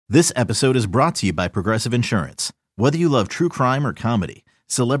This episode is brought to you by Progressive Insurance. Whether you love true crime or comedy,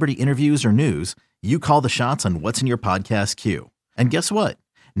 celebrity interviews or news, you call the shots on what's in your podcast queue. And guess what?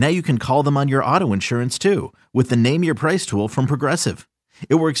 Now you can call them on your auto insurance too with the Name Your Price tool from Progressive.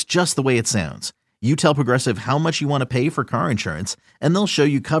 It works just the way it sounds. You tell Progressive how much you want to pay for car insurance, and they'll show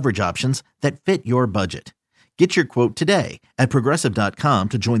you coverage options that fit your budget. Get your quote today at Progressive.com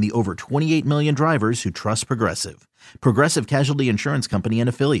to join the over 28 million drivers who trust Progressive. Progressive Casualty Insurance Company and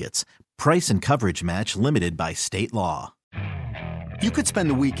Affiliates. Price and coverage match limited by state law. You could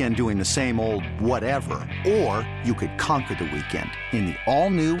spend the weekend doing the same old whatever, or you could conquer the weekend in the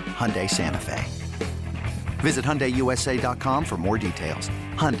all-new Hyundai Santa Fe. Visit HyundaiUSA.com for more details.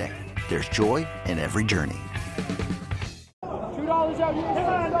 Hyundai, there's joy in every journey. $2 out here.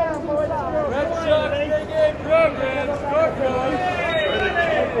 Red Sox big game program.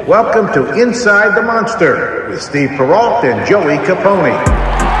 Welcome to Inside the Monster with Steve Perrault and Joey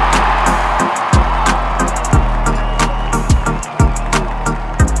Capone.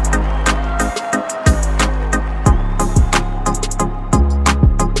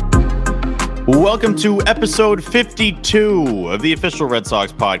 Welcome to episode 52 of the official Red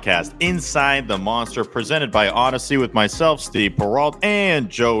Sox podcast, Inside the Monster, presented by Odyssey with myself, Steve Perrault, and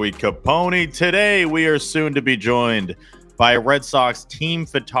Joey Capone. Today, we are soon to be joined by Red Sox team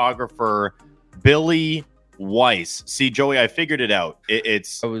photographer, Billie Weiss. See, Joey, I figured it out.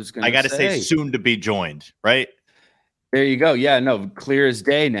 I got to say soon to be joined, right? There you go. Yeah, no, clear as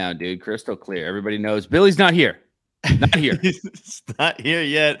day now, dude. Crystal clear. Everybody knows Billie's not here. Not here. He's not here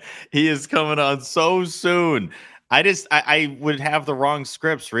yet. He is coming on so soon. I would have the wrong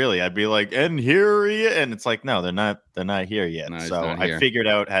scripts, really. I'd be like, and here he is. And it's like, no, they're not here yet. No, so I figured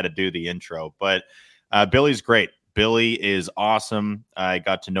out how to do the intro. But Billie's great. Billie is awesome. I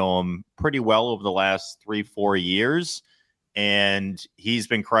got to know him pretty well over the last 3-4 years. And he's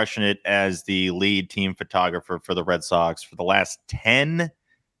been crushing it as the lead team photographer for the Red Sox for the last 10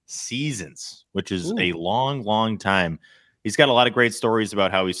 seasons, which is a long time. He's got a lot of great stories about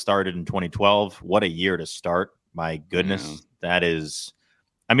how he started in 2012. What a year to start. My goodness. That is,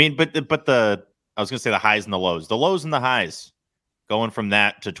 I mean, but the, I was going to say the highs and the lows and the highs going from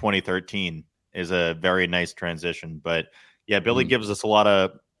that to 2013 is a very nice transition. But yeah, Billie gives us a lot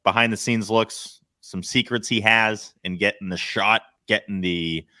of behind the scenes looks, some secrets he has in getting the shot, getting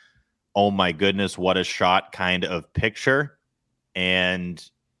the, oh my goodness, what a shot kind of picture. And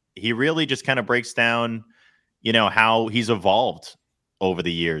he really just kind of breaks down, you know, how he's evolved over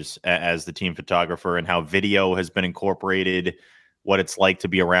the years as the team photographer and how video has been incorporated, what it's like to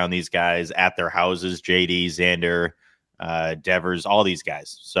be around these guys at their houses, JD, Xander, Devers, all these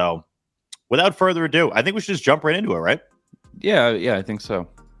guys. So without further ado, I think we should just jump right into it, right? Yeah, I think so.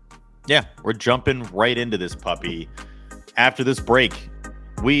 Yeah, we're jumping right into this puppy. After this break,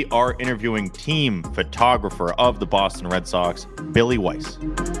 we are interviewing team photographer of the Boston Red Sox, Billie Weiss.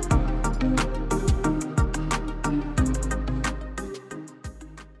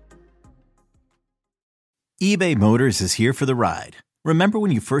 eBay Motors is here for the ride. Remember when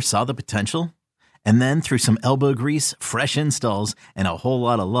you first saw the potential? And then through some elbow grease, fresh installs, and a whole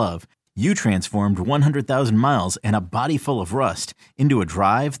lot of love, you transformed 100,000 miles and a body full of rust into a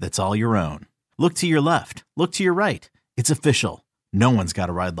drive that's all your own. Look to your left. Look to your right. It's official. No one's got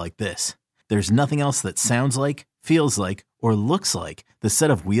a ride like this. There's nothing else that sounds like, feels like, or looks like the set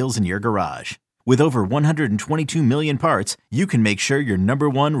of wheels in your garage. With over 122 million parts, you can make sure your number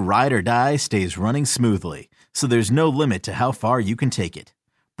one ride or die stays running smoothly. So there's no limit to how far you can take it.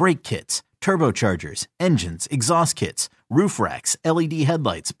 Brake kits, turbochargers, engines, exhaust kits, roof racks, LED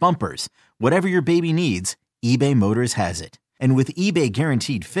headlights, bumpers, whatever your baby needs, eBay Motors has it. And with eBay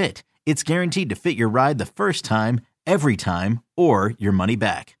Guaranteed Fit, it's guaranteed to fit your ride the first time, every time, or your money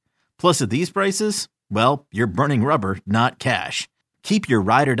back. Plus, at these prices, well, you're burning rubber, not cash. Keep your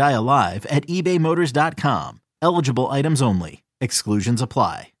ride or die alive at ebaymotors.com. Eligible items only. Exclusions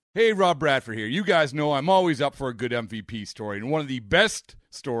apply. Hey, Rob Bradford here. You guys know I'm always up for a good MVP story, and one of the best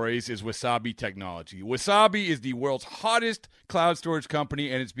stories is Wasabi Technology. Wasabi is the world's hottest cloud storage company,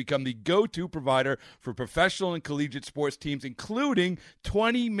 and it's become the go-to provider for professional and collegiate sports teams, including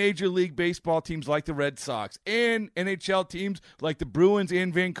 20 Major League Baseball teams like the Red Sox and NHL teams like the Bruins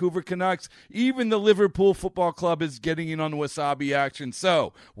and Vancouver Canucks. Even the Liverpool Football Club is getting in on the Wasabi action.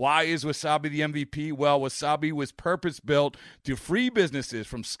 So, why is Wasabi the MVP? Well, Wasabi was purpose-built to free businesses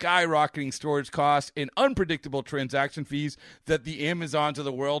from skyrocketing storage costs and unpredictable transaction fees that the Amazons of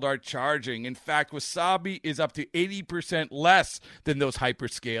the world are charging. In fact, Wasabi is up to 80% less than those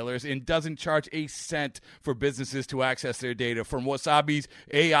hyperscalers and doesn't charge a cent for businesses to access their data. From Wasabi's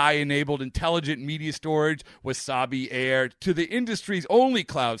AI-enabled intelligent media storage, Wasabi Air, to the industry's only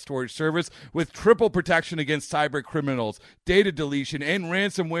cloud storage service with triple protection against cyber criminals, data deletion, and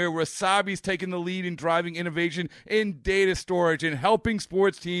ransomware, Wasabi's taken the lead in driving innovation in data storage and helping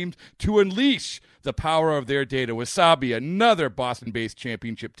sports teams to unleash the power of their data. Wasabi, another Boston-based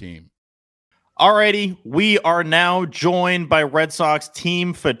championship team. Alrighty, we are now joined by Red Sox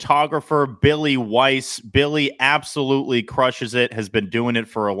team photographer Billie Weiss. Billie absolutely crushes it, has been doing it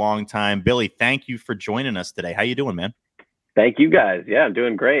for a long time. Billie, thank you for joining us today. How you doing, man? Thank you, guys. Yeah, I'm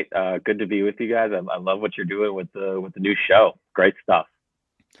doing great. Good to be with you guys. I love what you're doing with the new show. Great stuff.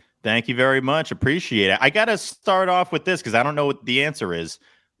 Thank you very much. Appreciate it. I got to start off with this because I don't know what the answer is.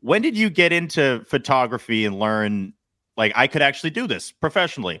 When did you get into photography and learn, like, I could actually do this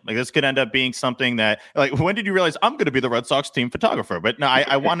professionally? Like, this could end up being something that, like, when did you realize I'm going to be the Red Sox team photographer? But no,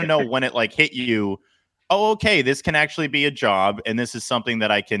 I want to know when it, like, hit you, oh, okay, this can actually be a job, and this is something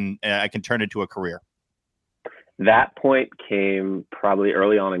that I can turn into a career. That point came probably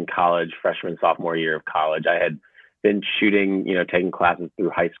early on in college, freshman, sophomore year of college. I had been shooting, taking classes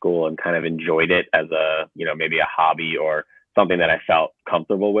through high school and kind of enjoyed it as a, maybe a hobby or something that I felt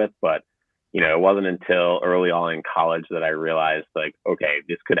comfortable with. But, it wasn't until early on in college that I realized, like, okay,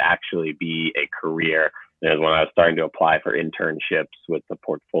 this could actually be a career. And it was when I was starting to apply for internships with the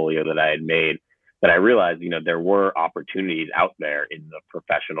portfolio that I had made that I realized, there were opportunities out there in the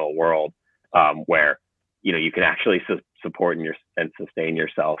professional world where, you can actually support and sustain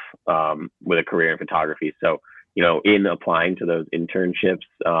yourself with a career in photography. So, in applying to those internships,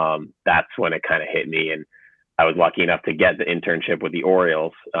 that's when it kind of hit me. And I was lucky enough to get the internship with the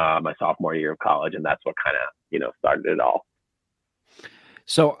Orioles my sophomore year of college. And that's what kind of, started it all.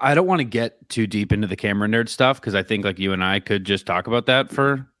 So I don't want to get too deep into the camera nerd stuff because I think like you and I could just talk about that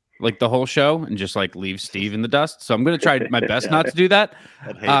for like the whole show and just like leave Steve in the dust. So I'm going to try my best not to do that.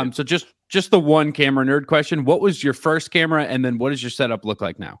 So just the one camera nerd question. What was your first camera? And then what does your setup look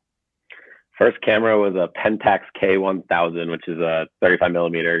like now? First camera was a Pentax K1000, which is a 35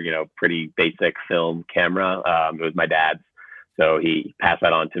 millimeter, pretty basic film camera. It was my dad's, so he passed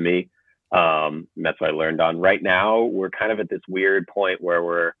that on to me. And that's what I learned on. Right now, we're kind of at this weird point where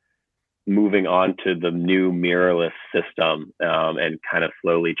we're moving on to the new mirrorless system and kind of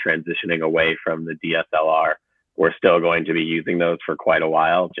slowly transitioning away from the DSLR. We're still going to be using those for quite a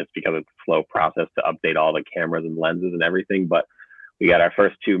while just because it's a slow process to update all the cameras and lenses and everything. But we got our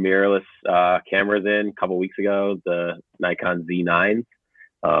first two mirrorless cameras in a couple weeks ago, the Nikon Z9s,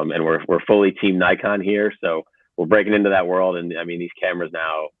 and we're fully team Nikon here. So we're breaking into that world. And I mean, these cameras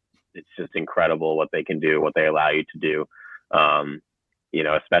now, it's just incredible what they can do, what they allow you to do.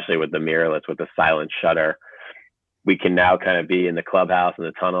 Especially with the mirrorless, with the silent shutter, we can now kind of be in the clubhouse and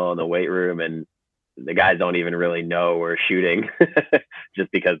the tunnel and the weight room, and the guys don't even really know we're shooting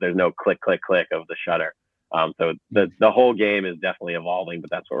just because there's no click, click, click of the shutter. So the whole game is definitely evolving, but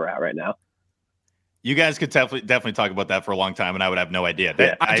that's where we're at right now. You guys could definitely talk about that for a long time, and I would have no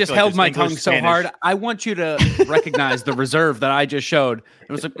idea. I just held my tongue so hard. I want you to recognize the reserve that I just showed.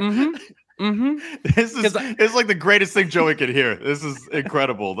 It was like, This is like the greatest thing Joey could hear. This is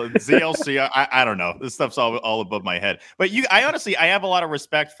incredible. The ZLC, I don't know. This stuff's all above my head. But I honestly have a lot of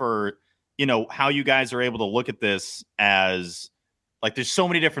respect for, how you guys are able to look at this as, like, there's so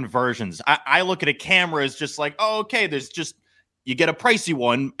many different versions. I look at a camera as just like, oh, okay, there's just, you get a pricey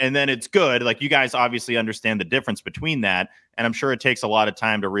one and then it's good. Like, you guys obviously understand the difference between that. And I'm sure it takes a lot of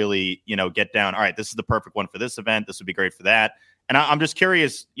time to really, get down. All right, this is the perfect one for this event. This would be great for that. And I'm just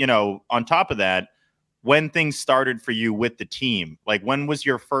curious, on top of that, when things started for you with the team, like, when was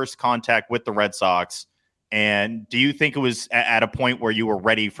your first contact with the Red Sox? And do you think it was at a point where you were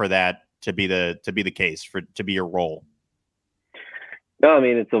ready for that to be the case, to be your role? No, I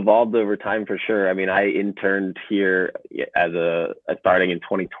mean, it's evolved over time for sure. I mean, I interned here starting in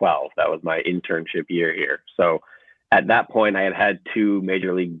 2012. That was my internship year here. So at that point, I had 2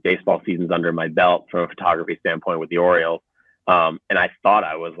 Major League Baseball seasons under my belt from a photography standpoint with the Orioles. And I thought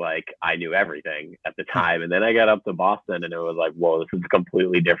I was like, I knew everything at the time. And then I got up to Boston and it was like, whoa, this is a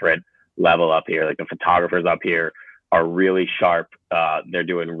completely different level up here. Like, the photographers up here are really sharp. They're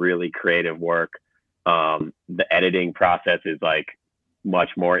doing really creative work. The editing process is like much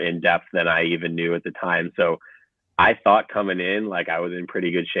more in depth than I even knew at the time. So I thought coming in, like, I was in pretty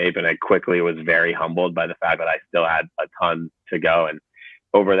good shape, and I quickly was very humbled by the fact that I still had a ton to go. And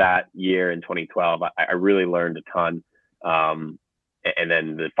over that year in 2012, I really learned a ton. And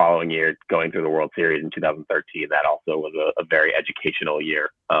then the following year, going through the World Series in 2013, that also was a very educational year.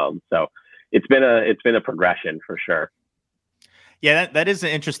 So it's been a progression for sure. Yeah, that is an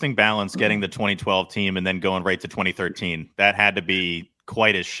interesting balance, getting the 2012 team and then going right to 2013. That had to be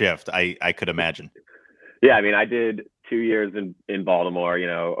quite a shift, I could imagine. Yeah, I mean, I did 2 years in Baltimore,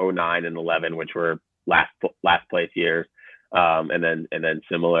 09 and 11, which were last place years, and then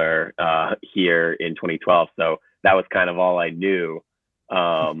similar here in 2012. So that was kind of all I knew.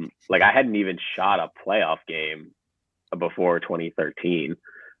 Like I hadn't even shot a playoff game before 2013,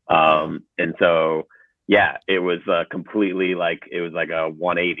 and so yeah, it was completely it was like a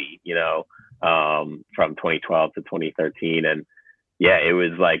 180, from 2012 to 2013, and yeah, it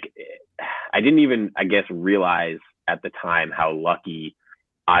was like I didn't even, I guess, realize at the time how lucky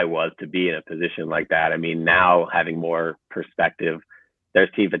I was to be in a position like that. I mean, now having more perspective,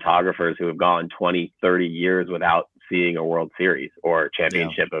 there's team photographers who have gone 20, 30 years without seeing a World Series or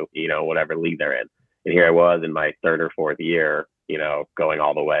championship, whatever league they're in. And here I was in my third or fourth year, going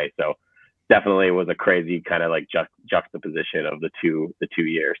all the way. So definitely was a crazy kind of like juxtaposition of the two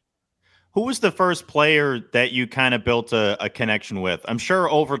years. Who was the first player that you kind of built a connection with? I'm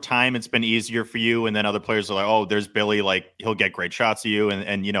sure over time it's been easier for you, and then other players are like, oh, there's Billy, like he'll get great shots of you,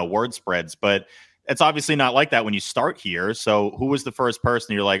 and word spreads. But it's obviously not like that when you start here. So who was the first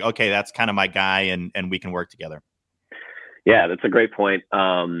person you're like, okay, that's kind of my guy, and we can work together? Yeah, that's a great point.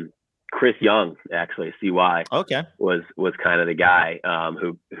 Chris Young, actually, CY, was kind of the guy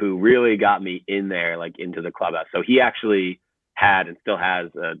who really got me in there, like into the clubhouse. So he actually had and still has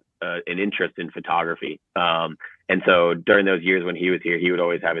an interest in photography. And so during those years when he was here, he would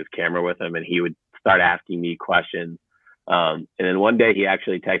always have his camera with him and he would start asking me questions. And then one day he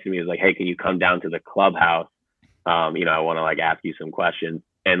actually texted me, he was like, hey, can you come down to the clubhouse? I want to like ask you some questions.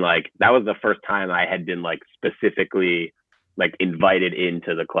 And like, that was the first time I had been like specifically like invited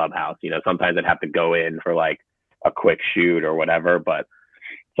into the clubhouse. Sometimes I'd have to go in for like a quick shoot or whatever, but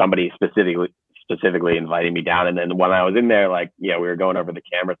somebody specifically inviting me down. And then when I was in there, like, yeah, we were going over the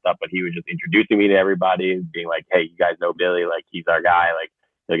camera stuff, but he was just introducing me to everybody and being like, hey, you guys know Billy, like he's our guy, like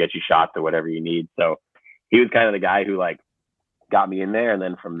he'll get you shots or whatever you need. So he was kind of the guy who like got me in there. And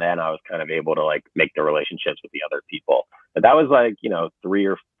then from then I was kind of able to like make the relationships with the other people. But that was like, 3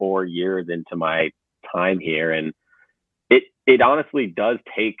 or 4 years into my time here. And it honestly does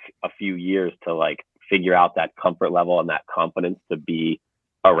take a few years to like figure out that comfort level and that confidence to be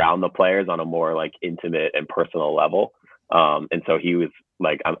around the players on a more like intimate and personal level. And so he was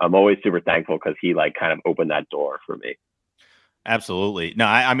like, I'm always super thankful because he like kind of opened that door for me. Absolutely. No,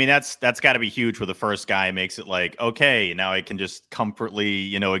 I mean, that's got to be huge for the first guy. It makes it like, okay, now I can just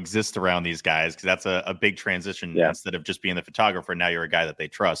comfortably, exist around these guys, because that's a big transition. Instead of just being the photographer, now you're a guy that they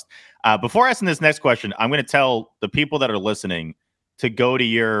trust. Before asking this next question, I'm going to tell the people that are listening to go to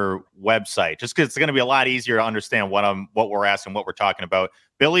your website, just because it's going to be a lot easier to understand what we're asking, what we're talking about.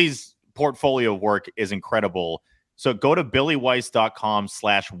 Billy's portfolio of work is incredible. So go to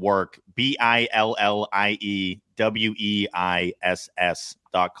billieweiss.com/work,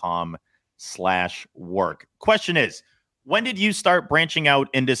 BILLIEISS.com/work. Question is, when did you start branching out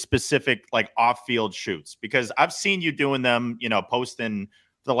into specific like off-field shoots? Because I've seen you doing them, posting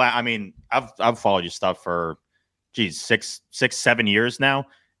I've followed your stuff for 6-7 years now.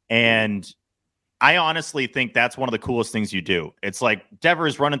 And I honestly think that's one of the coolest things you do. It's like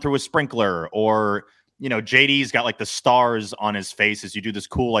Devers running through a sprinkler, or JD's got like the stars on his face as you do this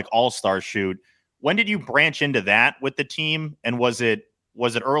cool like all-star shoot. When did you branch into that with the team? And was it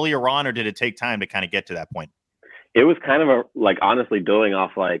earlier on, or did it take time to kind of get to that point? It was kind of honestly building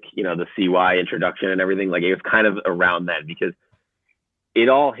off like, the CY introduction and everything. Like it was kind of around then, because it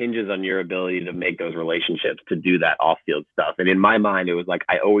all hinges on your ability to make those relationships, to do that off-field stuff. And in my mind, it was like,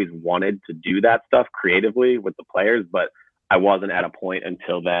 I always wanted to do that stuff creatively with the players, but I wasn't at a point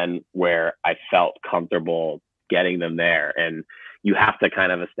until then where I felt comfortable getting them there. And you have to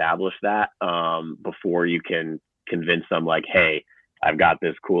kind of establish that before you can convince them like, hey, I've got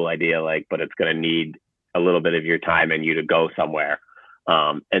this cool idea, like, but it's going to need a little bit of your time and you to go somewhere.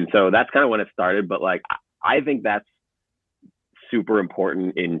 And so that's kind of when it started. But like, I think that's super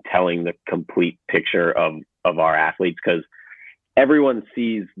important in telling the complete picture of our athletes, because everyone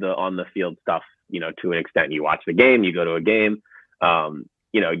sees the on the field stuff, to an extent. You watch the game, you go to a game,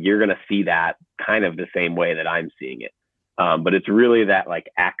 you're going to see that kind of the same way that I'm seeing it. But it's really that like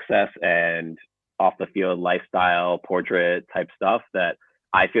access and off the field lifestyle portrait type stuff that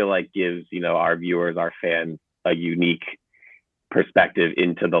I feel like gives, our viewers, our fans, a unique perspective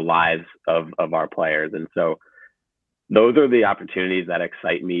into the lives of our players. And so those are the opportunities that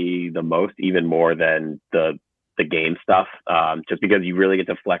excite me the most, even more than the the game stuff, just because you really get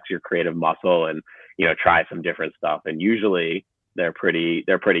to flex your creative muscle and, you know, try some different stuff. And usually they're pretty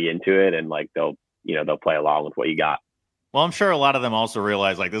into it, and like they'll play along with what you got. Well, I'm sure a lot of them also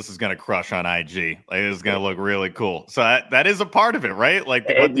realize like this is going to crush on IG. Like this is going to look really cool. So that is a part of it, right? Like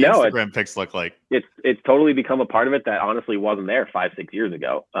what the Instagram pics look like. It's totally become a part of it that honestly wasn't there 5-6 years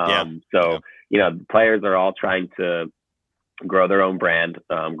ago. You know, players are all trying to grow their own brand,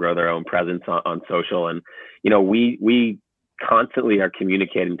 grow their own presence on social. And, you know, we constantly are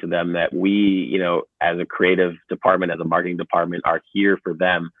communicating to them that we, you know, as a creative department, as a marketing department, are here for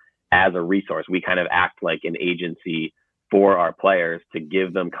them as a resource. We kind of act like an agency for our players to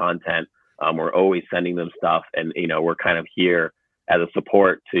give them content. We're always sending them stuff, and, you know, we're kind of here as a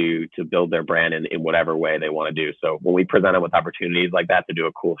support to build their brand in whatever way they want to do. So when we present them with opportunities like that to do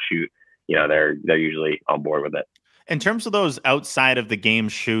a cool shoot, you know, they're usually on board with it. In terms of those outside of the game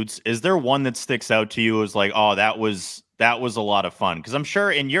shoots, is there one that sticks out to you as like, oh, that was a lot of fun? Because I'm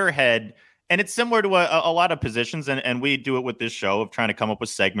sure in your head, and it's similar to a lot of positions, and we do it with this show of trying to come up with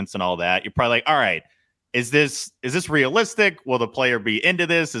segments and all that. You're probably like, all right, is this realistic? Will the player be into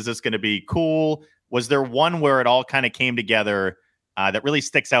this? Is this going to be cool? Was there one where it all kind of came together that really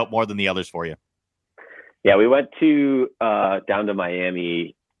sticks out more than the others for you? Yeah, we went down to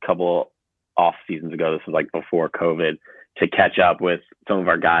Miami a couple off seasons ago. This was like before COVID, to catch up with some of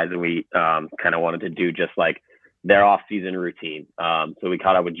our guys, and we kind of wanted to do just like their off season routine. So we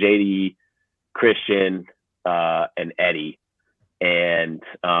caught up with JD, Christian, and Eddie, and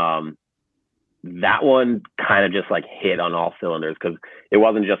that one kind of just like hit on all cylinders, because it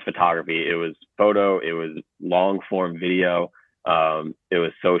wasn't just photography. It was photo, it was long form video, it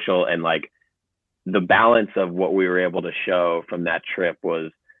was social, and like the balance of what we were able to show from that trip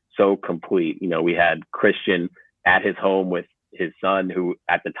was so complete. You know, we had Christian at his home with his son, who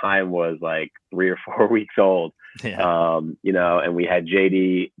at the time was like 3 or 4 weeks old. Yeah. You know, and we had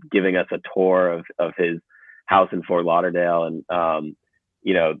JD giving us a tour of his house in Fort Lauderdale, and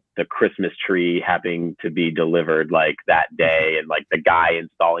you know, the Christmas tree having to be delivered like that day, and like the guy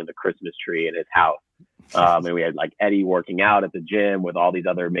installing the Christmas tree in his house. And we had like Eddie working out at the gym with all these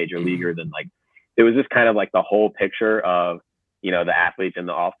other major leaguers, and like it was just kind of like the whole picture of, you know, the athletes in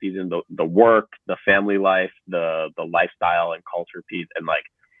the off season, the work, the family life, the lifestyle and culture piece, and like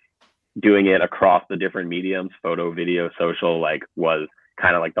doing it across the different mediums, photo, video, social, like was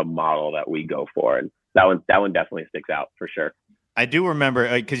kind of like the model that we go for. And that one definitely sticks out for sure. I do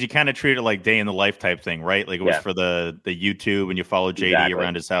remember, because you kind of treat it like day in the life type thing, right? Like it was for the YouTube, and you follow JD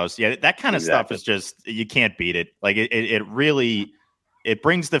around his house. Yeah, that kind of stuff is just, you can't beat it. Like it really, it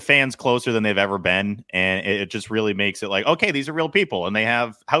brings the fans closer than they've ever been, and it just really makes it like, okay, these are real people, and they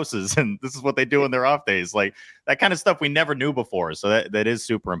have houses, and this is what they do in their off days. Like that kind of stuff we never knew before. So that is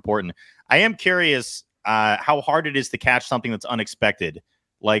super important. I am curious how hard it is to catch something that's unexpected,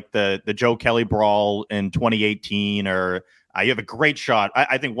 like the Joe Kelly brawl in 2018, or you have a great shot.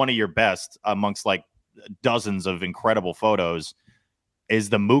 I think one of your best amongst like dozens of incredible photos is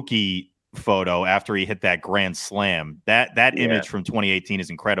the Mookie photo after he hit that grand slam. That image from 2018 is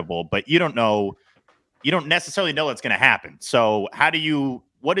incredible, but you don't necessarily know it's going to happen. So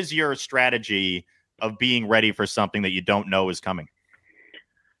what is your strategy of being ready for something that you don't know is coming?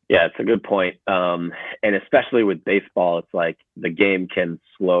 Yeah, it's a good point. And especially with baseball, it's like the game can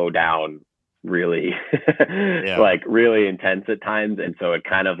slow down really like really intense at times. And so it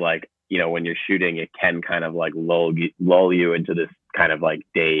kind of like, you know, when you're shooting, it can kind of like lull you into this kind of like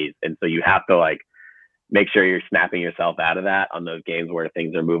daze. And so you have to like make sure you're snapping yourself out of that on those games where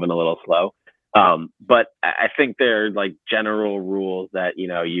things are moving a little slow. But I think there are like general rules that, you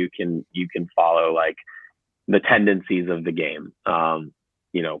know, you can follow, like the tendencies of the game.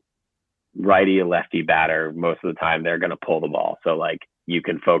 You know, righty or lefty batter, most of the time they're going to pull the ball. So like you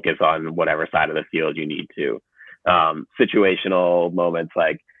can focus on whatever side of the field you need to. Situational moments,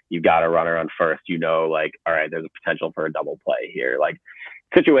 like you've got a runner on first, you know, like, all right, there's a potential for a double play here. Like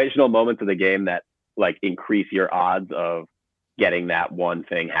situational moments of the game that like increase your odds of getting that one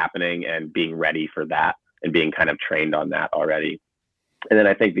thing happening and being ready for that and being kind of trained on that already. And then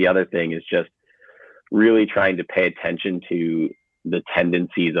I think the other thing is just really trying to pay attention to the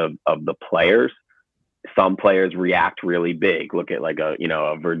tendencies of the players. Some players react really big. Look at like a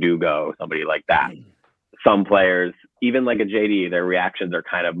Verdugo, somebody like that. Some players, even like a JD, their reactions are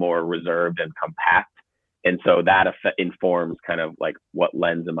kind of more reserved and compact. And so that informs kind of like, what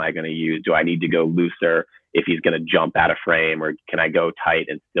lens am I going to use? Do I need to go looser if he's going to jump out of frame, or can I go tight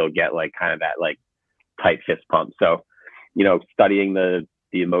and still get like kind of that like tight fist pump? So, you know, studying the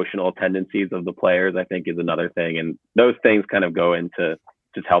emotional tendencies of the players, I think, is another thing. And those things kind of go into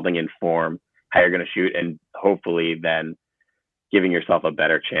just helping inform how you're going to shoot, and hopefully then giving yourself a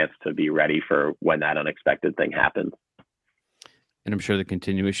better chance to be ready for when that unexpected thing happens. And I'm sure the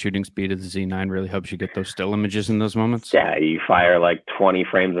continuous shooting speed of the Z9 really helps you get those still images in those moments. Yeah, you fire like 20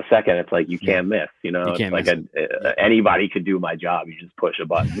 frames a second. It's like you can't miss. You know, it's like anybody could do my job. You just push a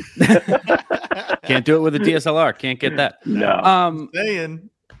button. Can't do it with a DSLR. Can't get that. No.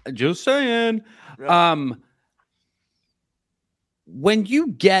 Just saying. When you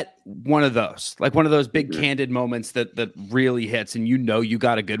get one of those, like one of those big candid moments that really hits, and you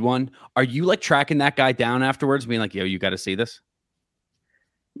got a good one, are you like tracking that guy down afterwards, being like, yo, you got to see this?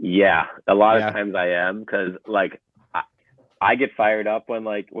 Yeah, a lot of times I am, because like I get fired up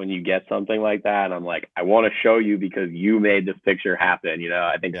when you get something like that, and I'm like, I want to show you because you made this picture happen. You know,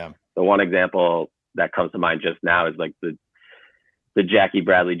 I think the one example that comes to mind just now is like the Jackie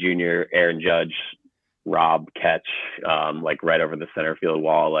Bradley Jr. Aaron Judge Rob catch, like right over the center field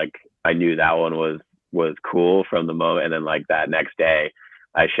wall. Like I knew that one was cool from the moment, and then like that next day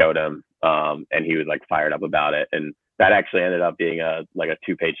I showed him, and he was like fired up about it, and that actually ended up being a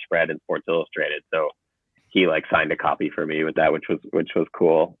 2-page spread in Sports Illustrated. So he like signed a copy for me with that, which was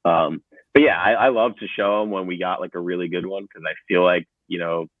cool. But yeah, I love to show them when we got like a really good one, because I feel like, you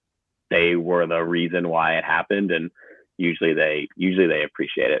know, they were the reason why it happened, and usually they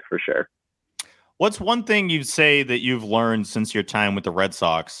appreciate it for sure. What's one thing you'd say that you've learned since your time with the Red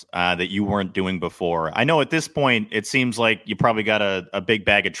Sox that you weren't doing before? I know at this point, it seems like you probably got a big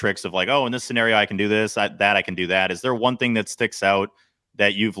bag of tricks of like, oh, in this scenario, I can do this, I can do that. Is there one thing that sticks out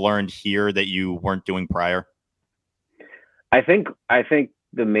that you've learned here that you weren't doing prior? I think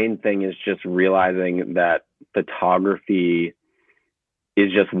the main thing is just realizing that photography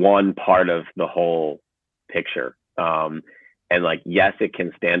is just one part of the whole picture. And like, yes, it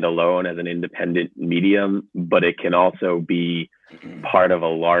can stand alone as an independent medium, but it can also be part of a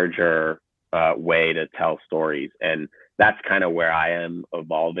larger way to tell stories. And that's kind of where I am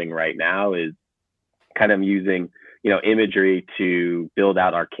evolving right now, is kind of using, you know, imagery to build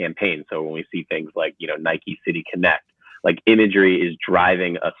out our campaign. So when we see things like, you know, Nike City Connect, like imagery is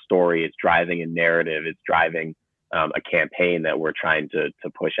driving a story, it's driving a narrative, it's driving a campaign that we're trying to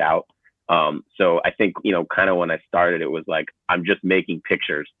push out. So I think, you know, kind of when I started, it was like, I'm just making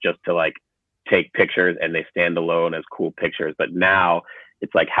pictures just to like take pictures, and they stand alone as cool pictures. But now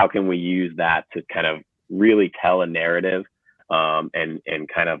it's like, how can we use that to kind of really tell a narrative, and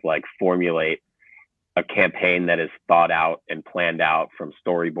kind of like formulate a campaign that is thought out and planned out from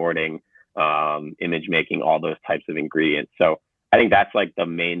storyboarding, image making, all those types of ingredients. So I think that's like the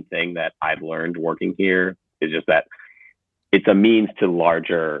main thing that I've learned working here, is just that it's a means to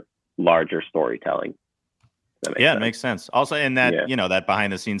larger storytelling. It makes sense. Also, and that, you know, that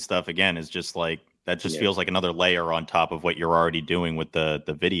behind the scenes stuff again is just like, that just feels like another layer on top of what you're already doing with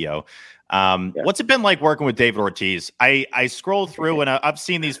the video. What's it been like working with David Ortiz? I scroll through and I've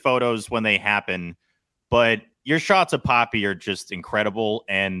seen these photos when they happen, but your shots of Poppy are just incredible.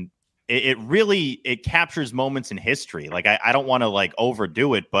 And it really captures moments in history. Like I don't want to like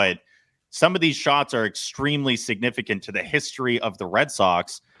overdo it, but some of these shots are extremely significant to the history of the Red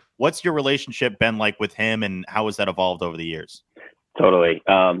Sox. What's your relationship been like with him, and how has that evolved over the years? Totally.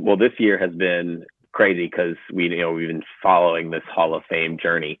 Well, this year has been crazy because we've been following this Hall of Fame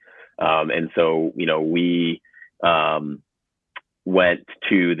journey. And so, you know, we went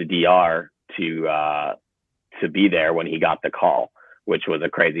to the DR to be there when he got the call, which was a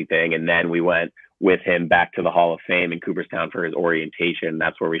crazy thing. And then we went with him back to the Hall of Fame in Cooperstown for his orientation.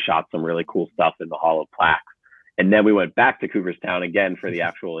 That's where we shot some really cool stuff in the Hall of Plaques. And then we went back to Cooperstown again for the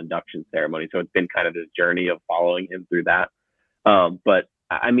actual induction ceremony. So it's been kind of this journey of following him through that. But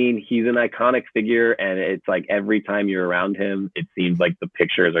I mean, he's an iconic figure, and it's like every time you're around him, it seems like the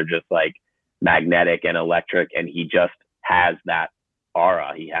pictures are just like magnetic and electric, and he just has that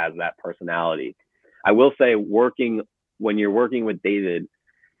aura. He has that personality. I will say, when you're working with David,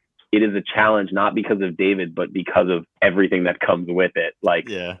 it is a challenge, not because of David, but because of everything that comes with it. Like,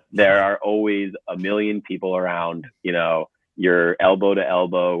 there are always a million people around, you know, you're elbow to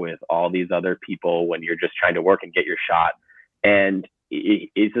elbow with all these other people when you're just trying to work and get your shot. And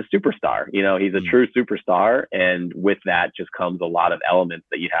he's a superstar, you know, he's a true superstar. And with that just comes a lot of elements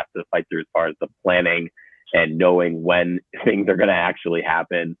that you have to fight through as far as the planning and knowing when things are going to actually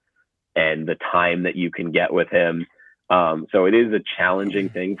happen and the time that you can get with him. So it is a challenging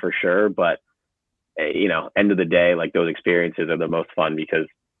thing for sure, but you know, end of the day, like those experiences are the most fun because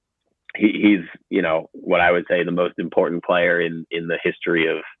he's, you know, what I would say the most important player in the history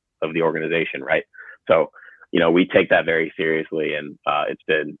of the organization. Right. So, you know, we take that very seriously, and it's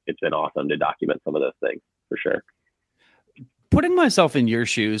been awesome to document some of those things for sure. putting myself in your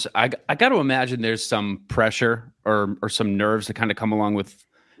shoes, I got to imagine there's some pressure or some nerves that kind of come along with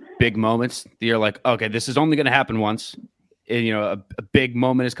big moments. You're like, okay, this is only going to happen once. And, a big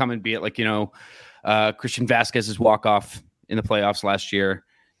moment is coming, be it like, Christian Vasquez's walk-off in the playoffs last year.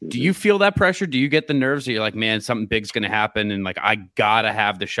 Do you feel that pressure? Do you get the nerves that you're like, man, something big's going to happen, and like I gotta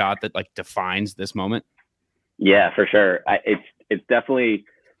have the shot that like defines this moment? Yeah, for sure. It's definitely.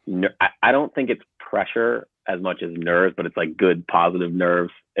 I don't think it's pressure as much as nerves, but it's like good positive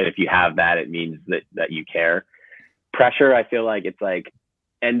nerves. And if you have that, it means that you care. Pressure, I feel like it's like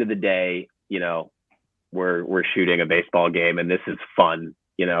end of the day, we're shooting a baseball game, and this is fun,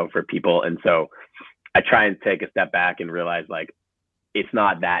 for people. And so I try and take a step back and realize like it's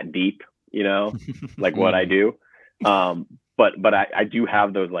not that deep, like what I do. But I do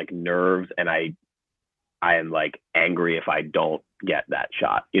have those like nerves, and I am like angry if I don't get that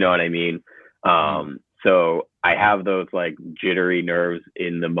shot. You know what I mean? So I have those like jittery nerves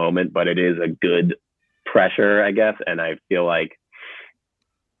in the moment, but it is a good pressure, I guess. And I feel like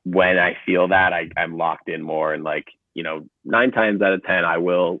when I feel that, I'm locked in more, and like, 9 times out of 10, I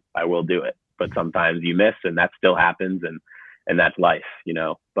will do it. But sometimes you miss, and that still happens, and that's life,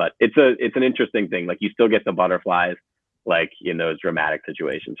 but it's an interesting thing. Like you still get the butterflies, like in those dramatic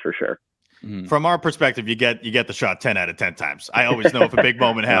situations for sure. From our perspective, you get the shot 10 out of 10 times. I always know if a big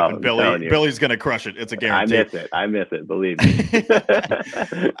moment happened, Billy's going to crush it. It's a guarantee. I miss it. Believe me.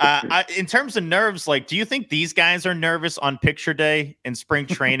 In terms of nerves, like, do you think these guys are nervous on picture day in spring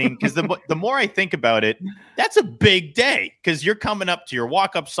training? Because the more I think about it, that's a big day, because you're coming up to your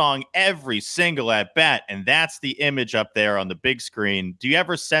walk-up song every single at bat, and that's the image up there on the big screen. Do you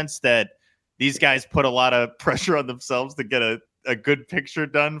ever sense that these guys put a lot of pressure on themselves to get a good picture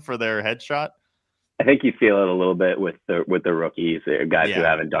done for their headshot? I think you feel it a little bit with the rookies, guys who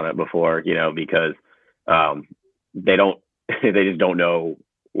haven't done it before, because they just don't know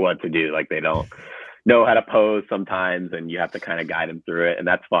what to do. Like they don't know how to pose sometimes, and you have to kind of guide them through it, and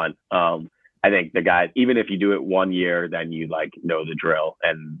that's fun. I think the guys, even if you do it 1 year, then you like know the drill,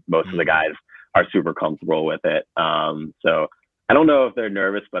 and most of the guys are super comfortable with it. So I don't know if they're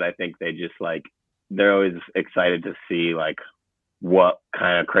nervous, but I think they just like, they're always excited to see like what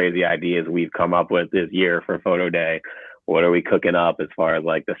kind of crazy ideas we've come up with this year for photo day. What are we cooking up as far as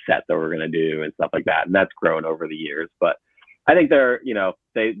like the set that we're going to do and stuff like that. And that's grown over the years, but I think they're,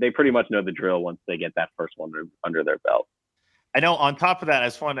 they pretty much know the drill once they get that first one under their belt. I know. On top of that, I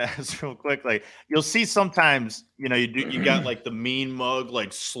just want to ask real quick, like you'll see sometimes, you got like the mean mug,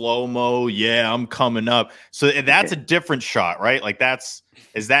 like slow-mo. Yeah, I'm coming up. So that's a different shot, right? Like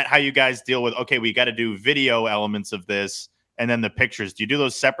is that how you guys deal with, okay, we got to do video elements of this, and then the pictures? Do you do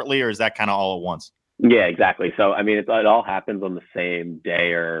those separately, or is that kind of all at once? Yeah, exactly. So, I mean, it all happens on the same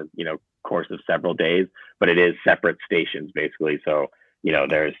day or, course of several days, but it is separate stations basically. So,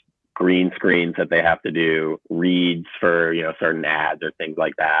 there's green screens that they have to do, reads for, certain ads or things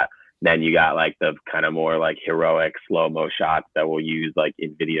like that. Then you got like the kind of more like heroic slow-mo shots that we'll use like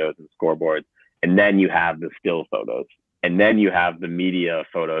in videos and scoreboards. And then you have the still photos. And then you have the media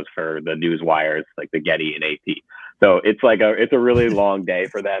photos for the news wires, like the Getty and AP. So it's like it's a really long day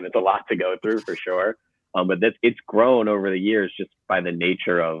for them. It's a lot to go through for sure. But it's grown over the years just by the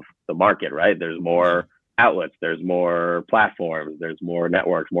nature of the market, right? There's more outlets, there's more platforms, there's more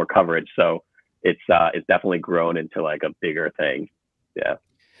networks, more coverage. So it's definitely grown into like a bigger thing. Yeah.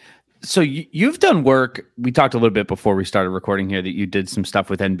 So you've done work. We talked a little bit before we started recording here that you did some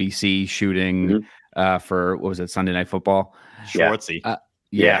stuff with NBC shooting for, what was it, Sunday Night Football? Schwartzy.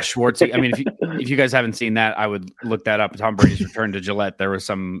 Schwartzy. I mean, if you guys haven't seen that, I would look that up. Tom Brady's return to Gillette. There were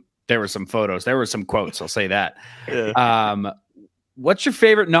some photos. There were some quotes. I'll say that. Yeah. What's your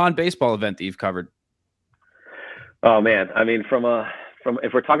favorite non-baseball event that you've covered? Oh man, I mean, from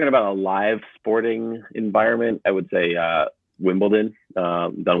if we're talking about a live sporting environment, I would say Wimbledon.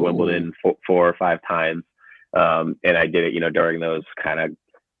 Done Wimbledon 4 or 5 times, and I did it, during those kind of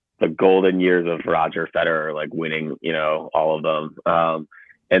the golden years of Roger Federer, like winning, all of them.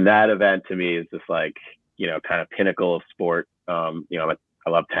 And that event to me is just like, kind of pinnacle of sport. I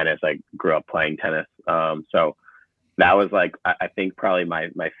love tennis. I grew up playing tennis. So that was like, I think probably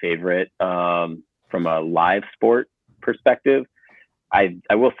my favorite from a live sport perspective. I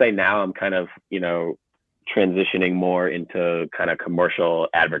will say now I'm kind of, transitioning more into kind of commercial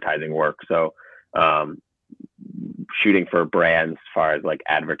advertising work. So shooting for brands as far as like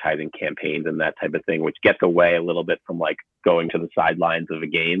advertising campaigns and that type of thing, which gets away a little bit from like going to the sidelines of a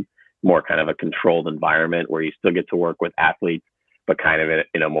game, more kind of a controlled environment where you still get to work with athletes, but kind of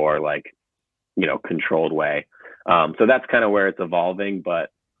in a more like, controlled way. So that's kind of where it's evolving.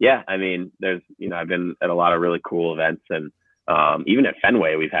 But yeah, I mean, there's, I've been at a lot of really cool events, and Even at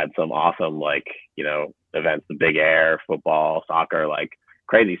Fenway, we've had some awesome, like, you know, events, the big air, football, soccer, like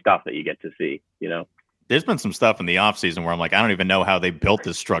crazy stuff that you get to see, you know. There's been some stuff in the off season where I'm like, I don't even know how they built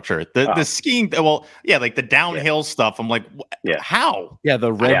this structure. The skiing, well, yeah, like the downhill stuff. I'm like, how? Yeah,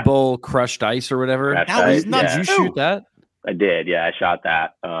 the Red Bull crushed ice or whatever. That was nuts. Did you shoot that? I did. Yeah, I shot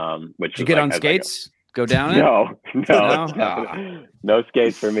that. Which did you get on skates? Go down it? No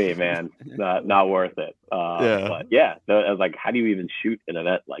skates for me, man. Not worth it. But yeah, I was like, how do you even shoot an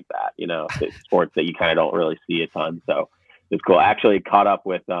event like that? You know, it's sports that you kind of don't really see a ton. So it's cool. I actually caught up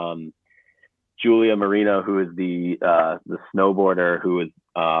with Julia Marino, who is the snowboarder who was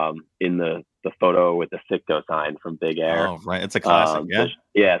in the photo with the Sicto sign from Big Air. Oh, right. It's a classic.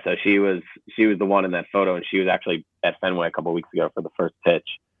 So she was the one in that photo, and she was actually at Fenway a couple of weeks ago for the first pitch.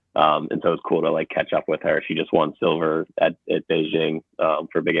 And so it's cool to like catch up with her. She just won silver at Beijing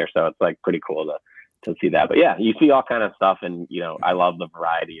for Big Air. So it's like pretty cool to see that. But yeah, you see all kind of stuff, and you know, I love the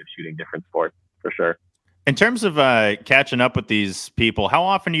variety of shooting different sports for sure. In terms of catching up with these people, how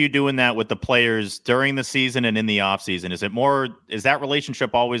often are you doing that with the players during the season and in the off season? Is that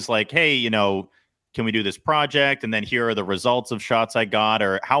relationship always like, hey, you know, can we do this project? And then here are the results of shots I got,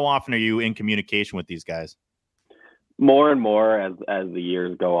 or how often are you in communication with these guys? More and more as the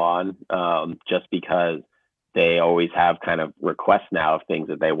years go on, just because they always have kind of requests now of things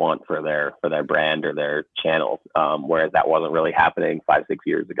that they want for their brand or their channels, whereas that wasn't really happening 5-6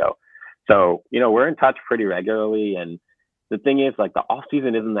 years ago. So, you know, we're in touch pretty regularly. And the thing is, like, the off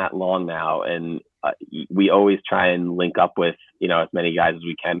season isn't that long now. And we always try and link up with, you know, as many guys as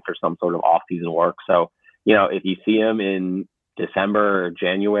we can for some sort of off season work. So, you know, if you see them in December or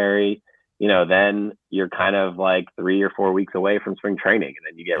January, you know, then you're kind of like 3 or 4 weeks away from spring training, and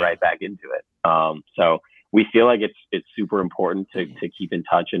then you get right back into it. So we feel like it's super important to keep in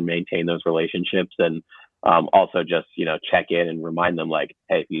touch and maintain those relationships. And also just, you know, check in and remind them like,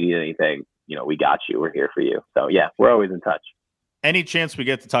 hey, if you need anything, you know, we got you. We're here for you. So yeah, we're always in touch. Any chance we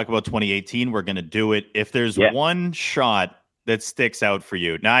get to talk about 2018, we're going to do it. If there's one shot that sticks out for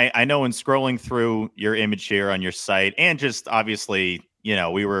you. Now, I know in scrolling through your image here on your site, and just obviously, you know,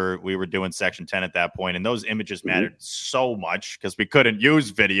 we were doing Section 10 at that point, and those images mattered so much because we couldn't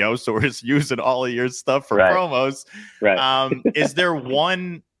use video, so we're just using all of your stuff for promos. Right.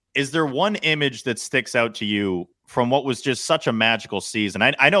 Is there one image that sticks out to you from what was just such a magical season?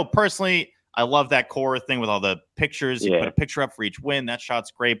 I know personally, I love that core thing with all the pictures. You put a picture up for each win. That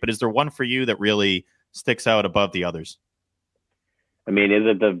shot's great. But is there one for you that really sticks out above the others? I mean, is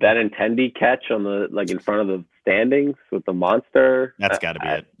it the Benintendi catch on the, like, in front of the standings with the monster? That's got to be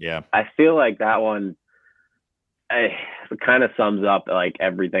it. Yeah. I feel like that one kind of sums up like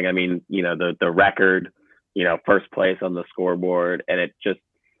everything. I mean, you know, the record, you know, first place on the scoreboard, and it just,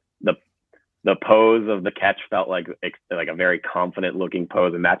 the pose of the catch felt like a very confident looking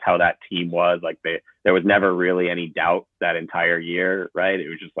pose. And that's how that team was. Like there was never really any doubt that entire year, right? It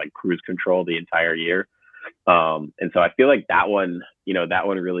was just like cruise control the entire year. And so I feel like that one, you know, that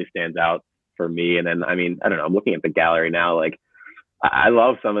one really stands out for me. And then, I mean, I don't know, I'm looking at the gallery now. Like I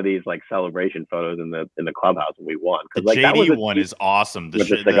love some of these like celebration photos in the clubhouse when we won. The like, JD one is awesome. The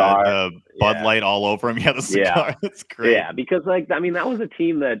cigar, the Bud Light all over him. Yeah, the cigar. That's great. Yeah, because like, I mean, that was a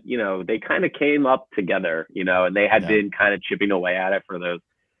team that, you know, they kind of came up together, you know, and they had been kind of chipping away at it for those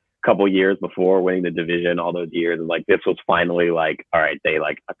couple years before winning the division, all those years. And like, this was finally like, all right, they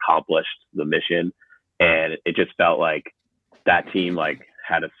like accomplished the mission. And it just felt like that team like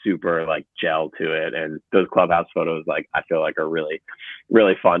had a super like gel to it. And those clubhouse photos, like, I feel like are really,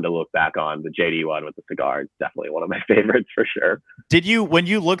 really fun to look back on. The JD one with the cigar is definitely one of my favorites for sure. Did you, when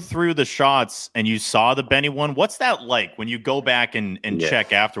you looked through the shots and you saw the Benny one, what's that like when you go back and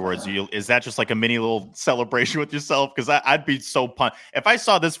check afterwards? Is that just like a mini little celebration with yourself? Because I'd be so pumped. If I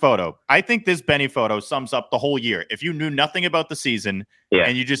saw this photo, I think this Benny photo sums up the whole year. If you knew nothing about the season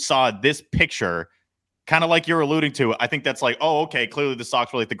and you just saw this picture, kind of like you're alluding to, I think that's like, oh, okay, clearly the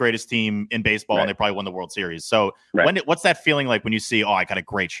Sox were like the greatest team in baseball and they probably won the World Series. So what's that feeling like when you see, oh, I got a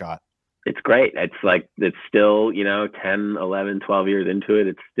great shot? It's great. It's like, it's still, you know, 10, 11, 12 years into it.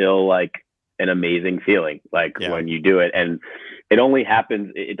 It's still like an amazing feeling, like when you do it. And it only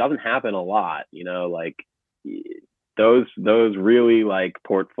happens, it doesn't happen a lot, you know, like those really like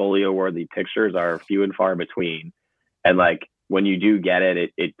portfolio worthy pictures are few and far between. And like, when you do get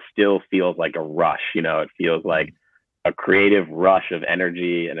it, it still feels like a rush, you know, it feels like a creative rush of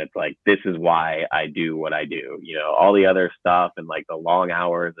energy. And it's like, this is why I do what I do, you know, all the other stuff and like the long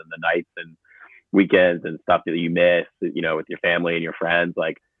hours and the nights and weekends and stuff that you miss, you know, with your family and your friends,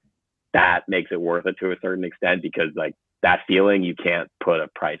 like that makes it worth it to a certain extent, because like that feeling you can't put a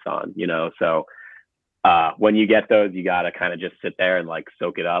price on, you know? So when you get those, you got to kind of just sit there and like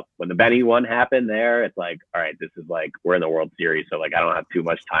soak it up. When the Benny one happened there, it's like, all right, this is like, we're in the World Series. So like, I don't have too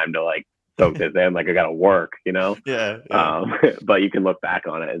much time to like soak this in. Like I got to work, Yeah. But you can look back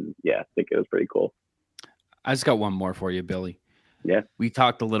on it and I think it was pretty cool. I just got one more for you, Billy. Yeah. We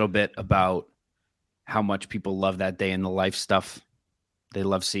talked a little bit about how much people love that day in the life stuff. They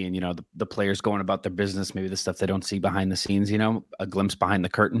love seeing, the players going about their business, maybe the stuff they don't see behind the scenes, a glimpse behind the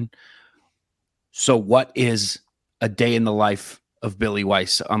curtain. So what is a day in the life of Billie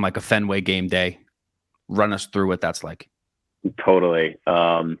Weiss on like a Fenway game day? Run us through what that's like. Totally.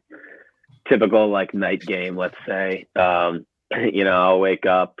 Typical like night game, let's say. I'll wake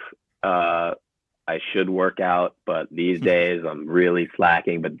up. I should work out, but these days I'm really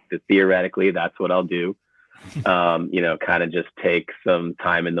slacking, but theoretically that's what I'll do. Kind of just take some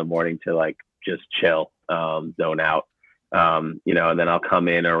time in the morning to like just chill, zone out. And then I'll come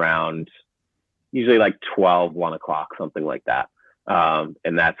in around usually like 12, 1 o'clock, something like that.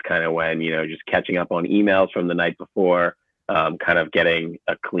 And that's kind of when, just catching up on emails from the night before, kind of getting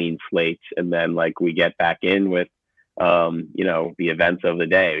a clean slate. And then like we get back in with, the events of the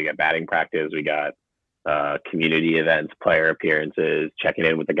day. We got batting practice, we got community events, player appearances, checking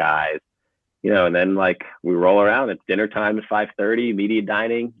in with the guys, and then like we roll around. It's dinner time at 5:30, media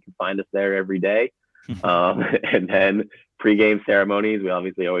dining. You can find us there every day. And then pregame ceremonies. We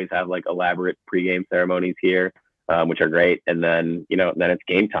obviously always have like elaborate pregame ceremonies here, which are great. And then, then it's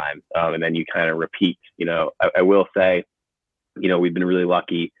game time. And then you kind of repeat. I will say, we've been really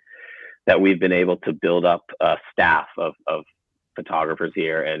lucky that we've been able to build up a staff of photographers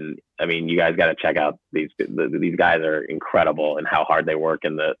here. And I mean, you guys got to check out these guys are incredible and how hard they work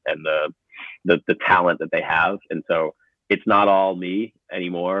and the talent that they have. And so it's not all me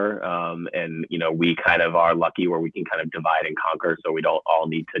anymore. And we kind of are lucky where we can kind of divide and conquer. So we don't all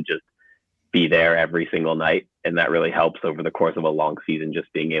need to just be there every single night. And that really helps over the course of a long season,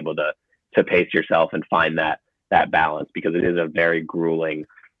 just being able to pace yourself and find that balance, because it is a very grueling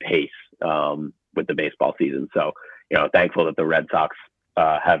pace with the baseball season. So, thankful that the Red Sox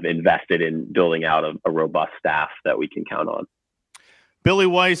have invested in building out a robust staff that we can count on. Billie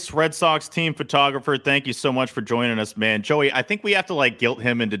Weiss, Red Sox team photographer, thank you so much for joining us, man. Joey, I think we have to like guilt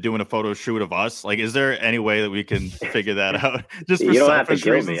him into doing a photo shoot of us. Like, is there any way that we can figure that out? Just for you don't have to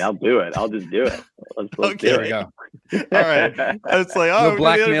guilt reasons? me. I'll do it. I'll just do it. Let's okay, do it. All right. It's like, no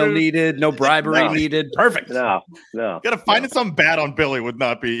blackmail needed, no bribery needed. Perfect. No. Gotta find something bad on Billy would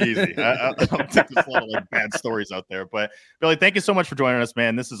not be easy. I don't think there's a lot of like bad stories out there. But Billy, thank you so much for joining us,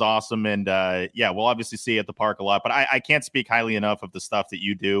 man. This is awesome. And we'll obviously see you at the park a lot. But I can't speak highly enough of the stuff that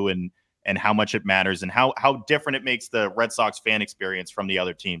you do and how much it matters and how different it makes the Red Sox fan experience from the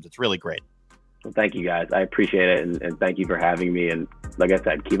other teams. It's really great. Well, thank you guys. I appreciate it. And thank you for having me. And like I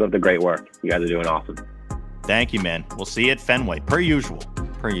said, keep up the great work. You guys are doing awesome. Thank you, man. We'll see you at Fenway per usual.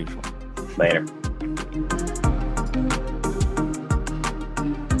 Later.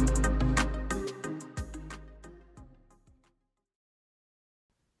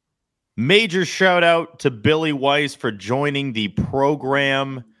 Major shout out to Billie Weiss for joining the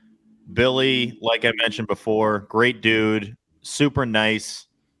program. Billy, like I mentioned before, great dude, super nice,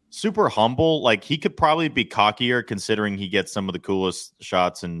 super humble. Like he could probably be cockier considering he gets some of the coolest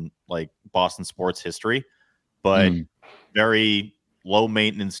shots in like Boston sports history, but very low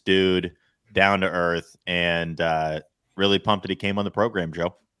maintenance dude, down to earth, and really pumped that he came on the program,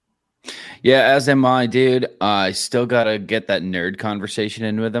 Joe. Yeah, as am I, dude. I still got to get that nerd conversation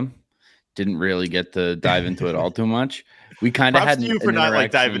in with him. Didn't really get to dive into it all too much. We kind of had you for not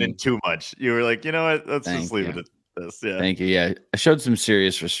like diving in too much. You were like, you know what? Let's just leave it at this. Yeah. Thank you. Yeah, I showed some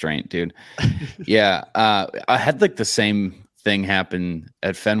serious restraint, dude. Yeah, I had like the same thing happen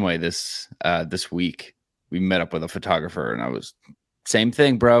at Fenway this week. We met up with a photographer, and I was same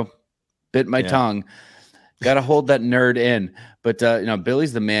thing, bro. Bit my tongue. Got to hold that nerd in. But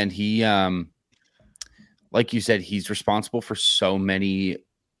Billy's the man. He, like you said, he's responsible for so many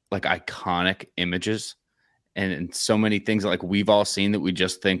like iconic images and so many things that like we've all seen that we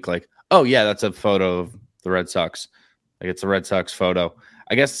just think like, oh yeah, that's a photo of the Red Sox. Like it's a Red Sox photo.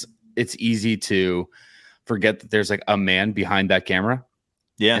 I guess it's easy to forget that there's like a man behind that camera.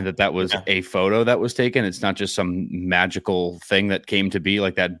 Yeah. And that was a photo that was taken. It's not just some magical thing that came to be.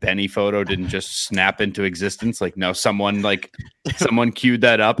 Like that Benny photo didn't just snap into existence. Like, no, someone queued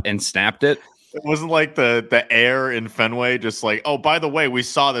that up and snapped it. It wasn't like the air in Fenway, just like, oh, by the way, we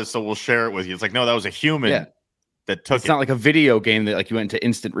saw this, so we'll share it with you. It's like, no, that was a human that took it. It's not like a video game that like you went into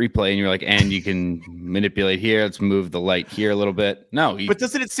instant replay and you're like, and you can manipulate here. Let's move the light here a little bit. No. But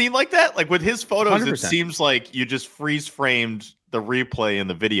doesn't it seem like that? Like with his photos, 100%. It seems like you just freeze framed the replay in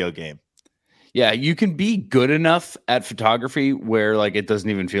the video game. Yeah, you can be good enough at photography where like it doesn't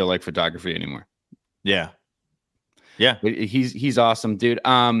even feel like photography anymore. Yeah. But he's awesome, dude.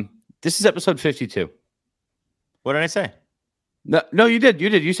 This is episode 52. What did I say? No, you did.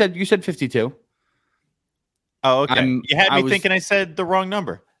 You said 52. Oh, okay. You had me thinking I said the wrong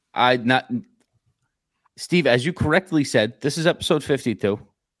number. Steve, as you correctly said, this is episode 52.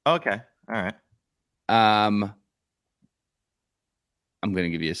 Okay. All right. I'm going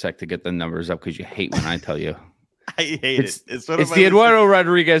to give you a sec to get the numbers up because you hate when I tell you. I hate it. It's the Eduardo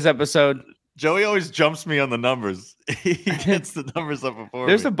Rodriguez episode. Joey always jumps me on the numbers. He gets the numbers up before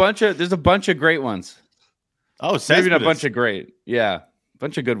There's me. a bunch of great ones. Oh, maybe not a bunch of great. Yeah,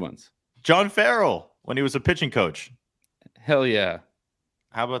 bunch of good ones. John Farrell when he was a pitching coach. Hell yeah.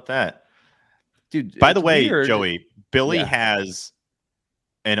 How about that? Dude, by the way, weird. Joey, Billy has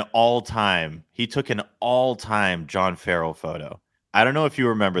he took an all-time John Farrell photo. I don't know if you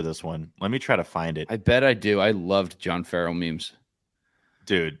remember this one. Let me try to find it. I bet I do. I loved John Farrell memes.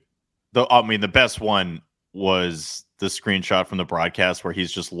 Dude, the best one was the screenshot from the broadcast where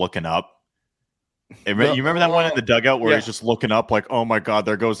he's just looking up. You remember that one in the dugout where he's just looking up like, oh my God,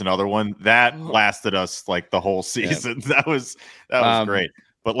 there goes another one. That lasted us like the whole season. Yeah. That was great.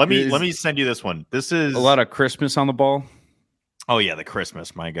 But let me send you this one. This is a lot of Christmas on the ball. Oh yeah, the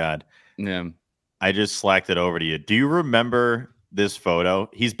Christmas. My God. Yeah. I just slacked it over to you. Do you remember this photo?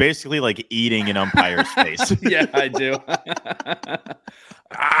 He's basically like eating an umpire's face. Yeah, I do.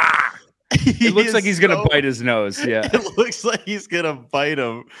 It looks like he's gonna bite his nose. Yeah. It looks like he's gonna bite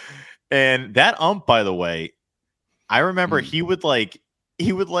him. And that by the way, I remember he would guest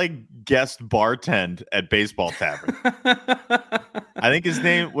bartend at Baseball Tavern. I think his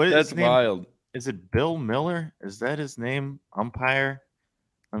name. That's wild. Is it Bill Miller? Is that his name? Umpire?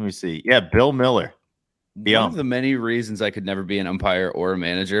 Let me see. Yeah, Bill Miller. One of the many reasons I could never be an umpire or a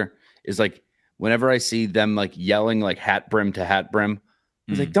manager is like whenever I see them like yelling like hat brim to hat brim,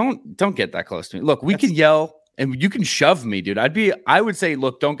 I was like, don't get that close to me. Look, we can yell and you can shove me, dude. I would say,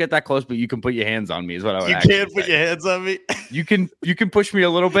 look, don't get that close, but you can put your hands on me. Is what I would. You can't put your hands on me. You can push me a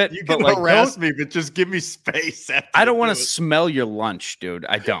little bit. You can harass me, but just give me space. I don't want to smell your lunch, dude.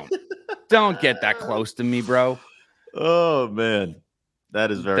 I don't. Don't get that close to me, bro. Oh man,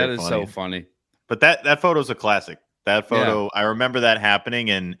 that is very. That is so funny. But that photo's a classic. That photo, I remember that happening.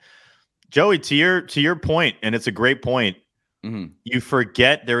 And Joey, to your point, and it's a great point. Mm-hmm. You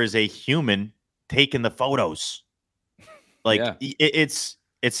forget there is a human taking the photos. Like it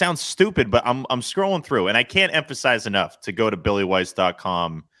sounds stupid, but I'm scrolling through, and I can't emphasize enough to go to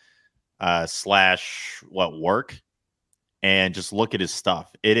BillieWeiss.com /work and just look at his stuff.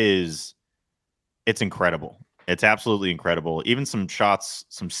 It's incredible. It's absolutely incredible. Even some shots,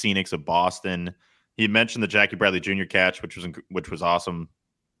 some scenics of Boston. He mentioned the Jackie Bradley Jr. catch, which was awesome.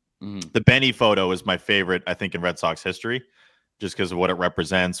 Mm-hmm. The Benny photo is my favorite, I think, in Red Sox history, just because of what it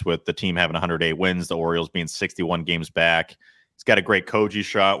represents with the team having 108 wins, the Orioles being 61 games back. He's got a great Koji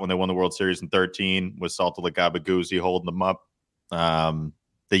shot when they won the World Series in 2013 with Salto Lagabaguzzi holding them up. The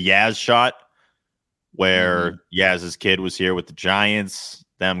Yaz shot where Yaz's kid was here with the Giants,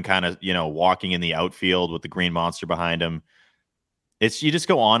 them kind of, walking in the outfield with the green monster behind him. You just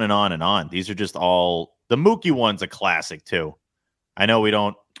go on and on and on. These are just all the Mookie one's a classic too. I know we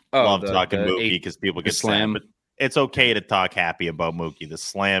don't love talking Mookie because people get slammed, but it's okay to talk happy about Mookie. The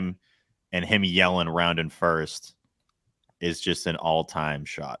slam and him yelling around in first is just an all-time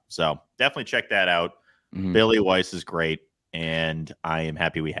shot. So definitely check that out. Mm-hmm. Billie Weiss is great, and I am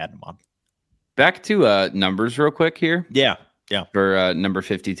happy we had him on. Back to numbers real quick here. Yeah. For number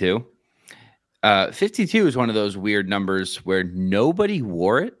 52. 52 is one of those weird numbers where nobody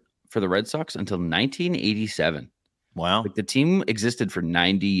wore it for the Red Sox until 1987. Wow. Like the team existed for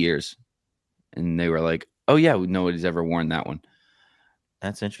 90 years. And they were like, oh, yeah, nobody's ever worn that one.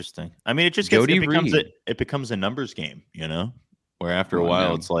 That's interesting. I mean, it becomes a numbers game, where after a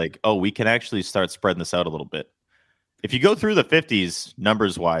while it's like, oh, we can actually start spreading this out a little bit. If you go through the 50s,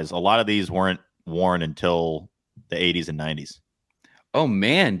 numbers-wise, a lot of these weren't worn until the 80s and 90s. Oh,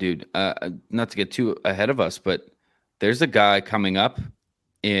 man, dude. Not to get too ahead of us, but there's a guy coming up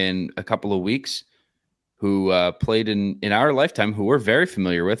in a couple of weeks who played in our lifetime, who we're very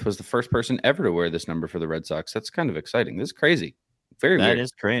familiar with, was the first person ever to wear this number for the Red Sox. That's kind of exciting. This is crazy. Very weird. That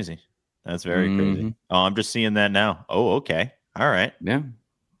is crazy. That's very crazy. Oh, I'm just seeing that now. Oh, okay. All right. Yeah.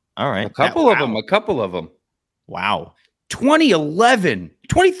 All right. A couple of them. Wow. 2011,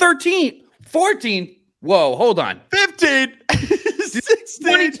 2013, 14. Whoa, hold on. 15.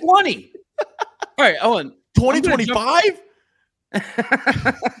 2020. All right, Owen. 2025?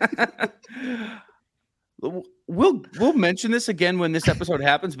 We'll mention this again when this episode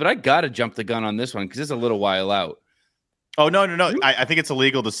happens, but I gotta jump the gun on this one because it's a little while out. Oh, no. I think it's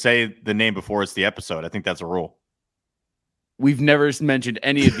illegal to say the name before it's the episode. I think that's a rule. We've never mentioned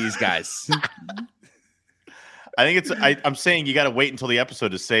any of these guys. I think I'm saying you got to wait until the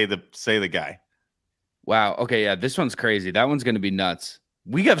episode to say the guy. Wow. Okay. Yeah. This one's crazy. That one's going to be nuts.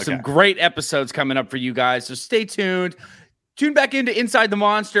 We have some great episodes coming up for you guys. So stay tuned. Tune back into Inside the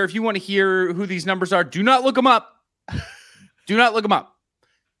Monster. If you want to hear who these numbers are, do not look them up. Do not look them up.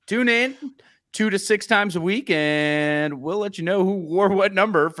 Tune in 2 to 6 times a week, and we'll let you know who wore what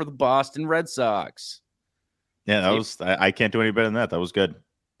number for the Boston Red Sox. Yeah, that was. I can't do any better than that. That was good.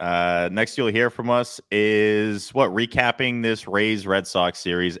 Next you'll hear from us is recapping this Rays Red Sox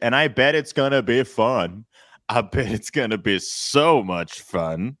series, and I bet it's gonna be fun. I bet it's gonna be so much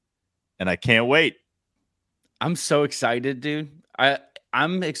fun, and I can't wait. I'm so excited, dude.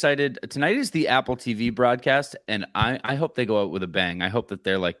 I'm excited. Tonight is the Apple TV broadcast, and I hope they go out with a bang. I hope that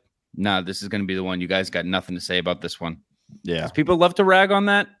they're like, nah, this is gonna be the one. You guys got nothing to say about this one. Yeah, people love to rag on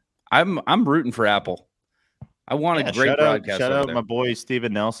that. I'm rooting for Apple. I want a great broadcast. Shout out my boy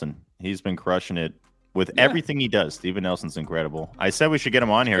Steven Nelson. He's been crushing it with everything he does. Steven Nelson's incredible. I said we should get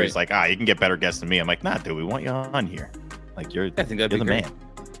him on here. Great. He's like, you can get better guests than me. I'm like, nah, dude, we want you on here. Like, I think that'd be the man.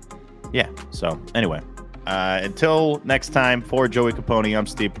 Yeah. So anyway, until next time, for Joey Capone, I'm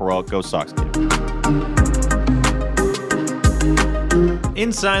Steve Peralt. Go Sox, kid.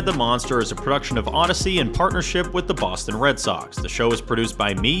 Inside the Monster is a production of Odyssey in partnership with the Boston Red Sox. The show is produced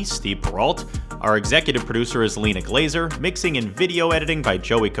by me, Steve Peralt. Our executive producer is Lena Glazer. Mixing and video editing by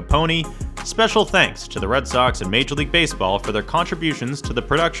Joey Capone. Special thanks to the Red Sox and Major League Baseball for their contributions to the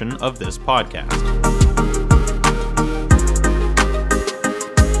production of this podcast.